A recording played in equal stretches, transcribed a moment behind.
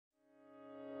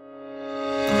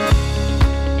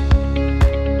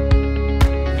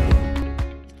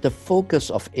The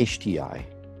focus of HTI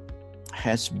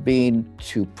has been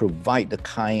to provide the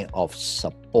kind of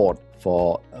support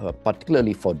for,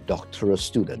 particularly for doctoral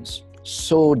students,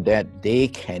 so that they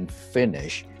can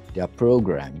finish their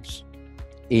programs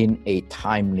in a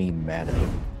timely manner.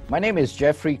 My name is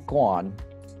Jeffrey Kuan,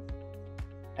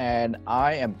 and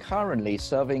I am currently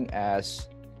serving as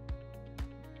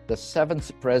the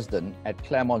 7th president at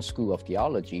Claremont School of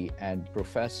Theology and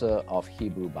professor of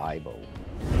Hebrew Bible.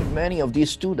 Many of these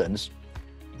students,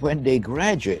 when they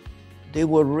graduate, they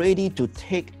were ready to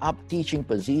take up teaching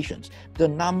positions. The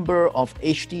number of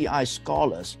HTI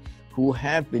scholars who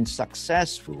have been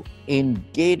successful in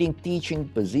getting teaching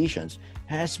positions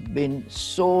has been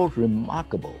so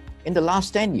remarkable. In the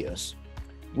last 10 years,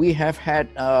 we have had,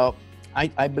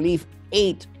 I believe,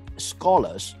 8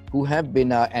 scholars who have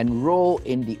been enrolled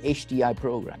in the HTI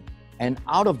program. And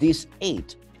out of these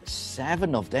 8,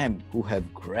 7 of them who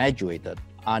have graduated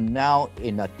are now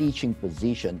in a teaching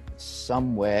position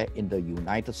somewhere in the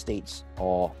United States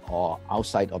or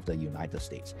outside of the United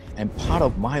States. And part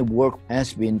of my work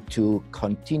has been to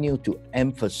continue to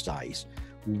emphasize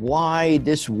why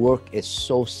this work is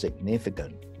so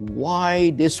significant,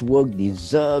 why this work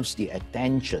deserves the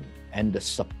attention and the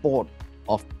support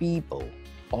of people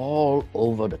all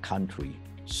over the country,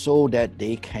 so that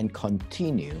they can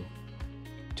continue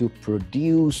to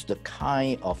produce the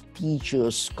kind of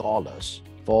teachers, scholars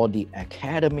for the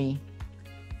academy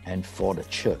and for the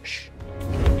church.